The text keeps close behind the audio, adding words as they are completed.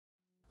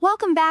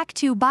Welcome back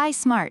to Buy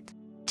Smart.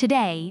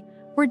 Today,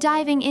 we're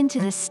diving into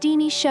the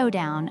steamy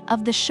showdown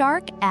of the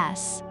Shark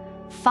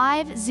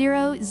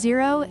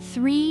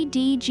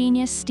S5003D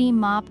Genius Steam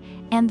Mop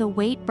and the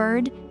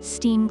Waitbird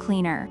Steam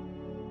Cleaner.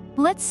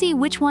 Let's see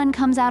which one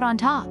comes out on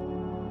top.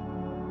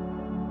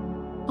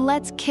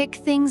 Let's kick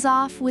things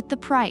off with the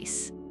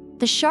price.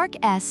 The Shark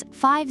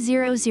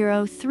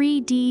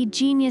S5003D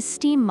Genius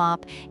Steam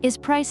Mop is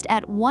priced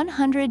at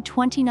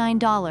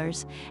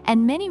 $129,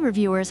 and many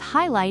reviewers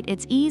highlight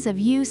its ease of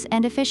use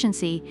and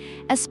efficiency,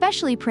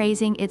 especially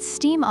praising its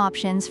steam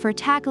options for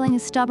tackling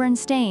stubborn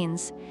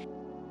stains.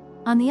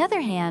 On the other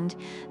hand,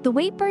 the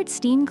Waitbird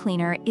Steam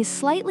Cleaner is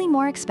slightly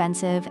more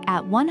expensive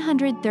at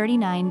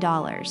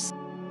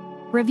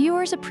 $139.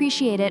 Reviewers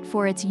appreciate it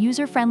for its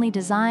user-friendly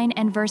design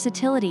and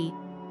versatility,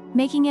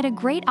 making it a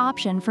great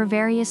option for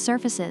various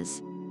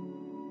surfaces.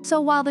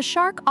 So while the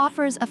Shark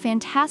offers a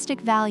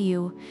fantastic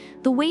value,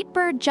 the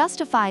Waitbird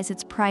justifies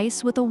its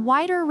price with a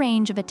wider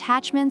range of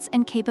attachments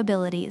and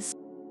capabilities.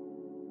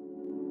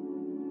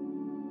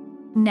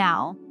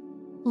 Now,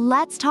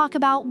 let's talk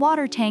about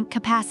water tank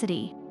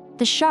capacity.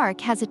 The Shark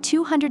has a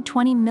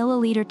 220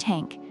 milliliter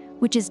tank,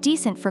 which is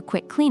decent for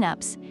quick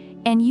cleanups,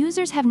 and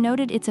users have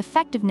noted its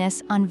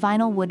effectiveness on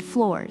vinyl wood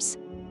floors.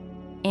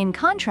 In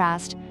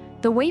contrast,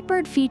 the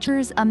Waitbird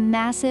features a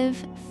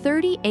massive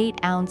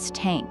 38-ounce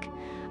tank,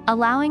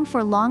 allowing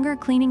for longer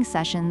cleaning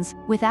sessions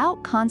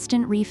without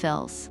constant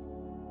refills.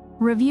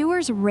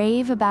 Reviewers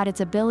rave about its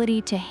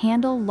ability to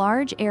handle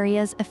large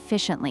areas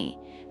efficiently,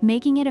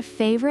 making it a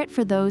favorite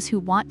for those who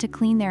want to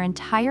clean their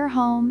entire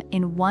home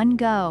in one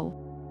go.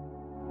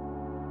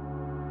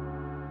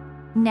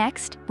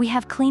 Next, we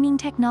have cleaning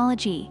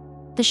technology.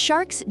 The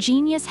Shark's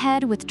Genius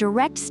Head with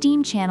direct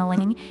steam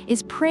channeling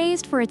is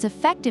praised for its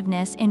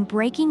effectiveness in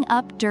breaking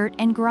up dirt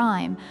and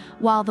grime,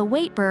 while the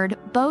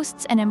Waitbird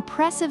boasts an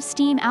impressive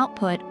steam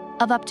output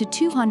of up to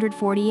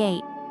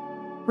 248.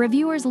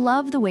 Reviewers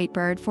love the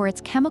Waitbird for its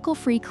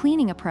chemical-free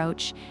cleaning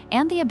approach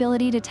and the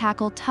ability to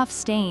tackle tough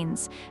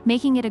stains,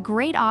 making it a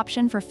great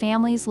option for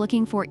families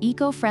looking for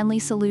eco-friendly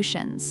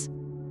solutions.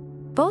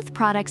 Both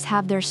products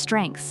have their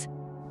strengths,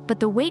 but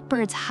the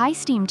Waitbird's high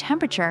steam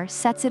temperature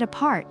sets it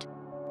apart.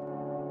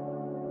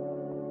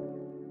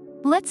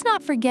 Let's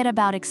not forget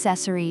about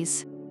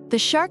accessories. The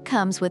Shark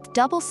comes with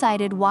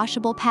double-sided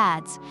washable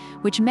pads,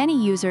 which many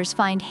users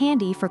find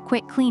handy for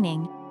quick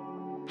cleaning.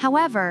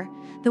 However,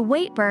 the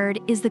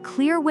Waitbird is the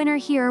clear winner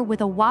here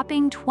with a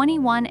whopping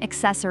 21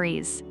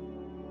 accessories.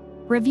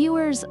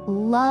 Reviewers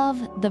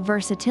love the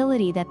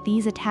versatility that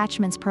these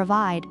attachments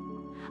provide,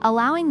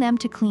 allowing them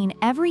to clean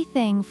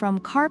everything from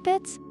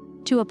carpets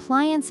to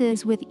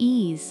appliances with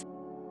ease.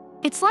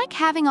 It's like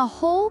having a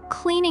whole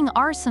cleaning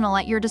arsenal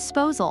at your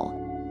disposal.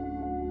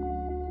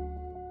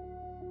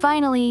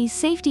 Finally,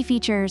 safety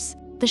features.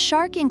 The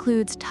Shark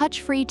includes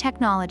touch-free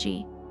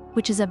technology,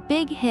 which is a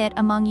big hit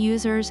among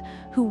users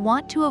who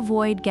want to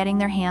avoid getting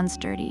their hands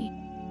dirty.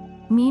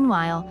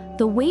 Meanwhile,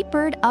 the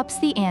Waitbird ups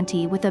the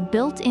ante with a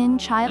built-in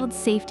child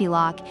safety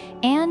lock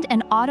and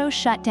an auto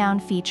shutdown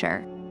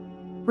feature.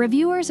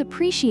 Reviewers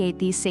appreciate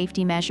these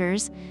safety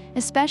measures,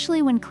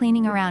 especially when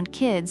cleaning around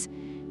kids,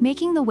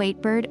 making the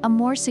Waitbird a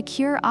more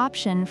secure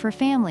option for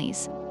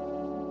families.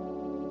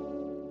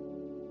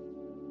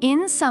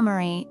 In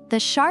summary, the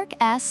Shark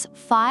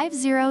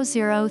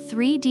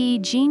S5003D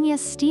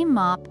Genius Steam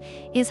Mop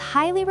is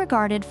highly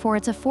regarded for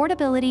its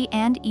affordability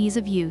and ease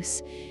of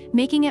use,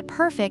 making it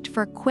perfect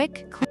for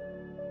quick cleaning.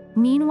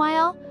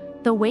 Meanwhile,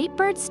 the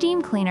Waitbird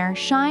Steam Cleaner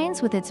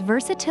shines with its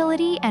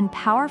versatility and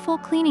powerful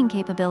cleaning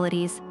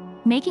capabilities,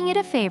 making it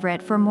a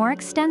favorite for more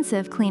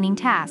extensive cleaning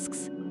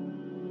tasks.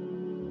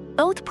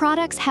 Both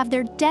products have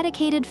their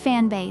dedicated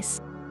fan base.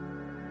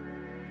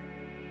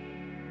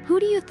 Who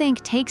do you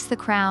think takes the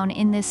crown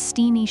in this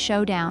steamy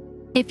showdown?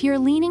 If you're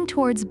leaning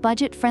towards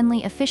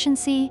budget-friendly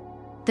efficiency,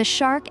 the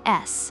Shark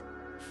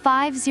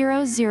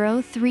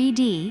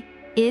S5003D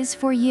is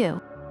for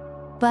you.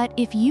 But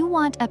if you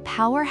want a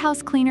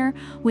powerhouse cleaner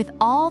with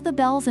all the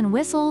bells and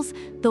whistles,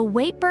 the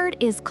Waitbird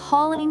is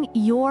calling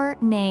your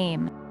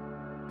name.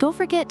 Don't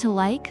forget to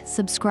like,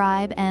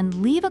 subscribe, and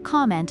leave a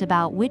comment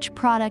about which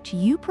product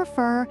you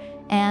prefer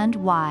and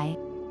why.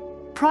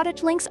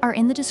 Product links are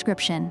in the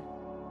description.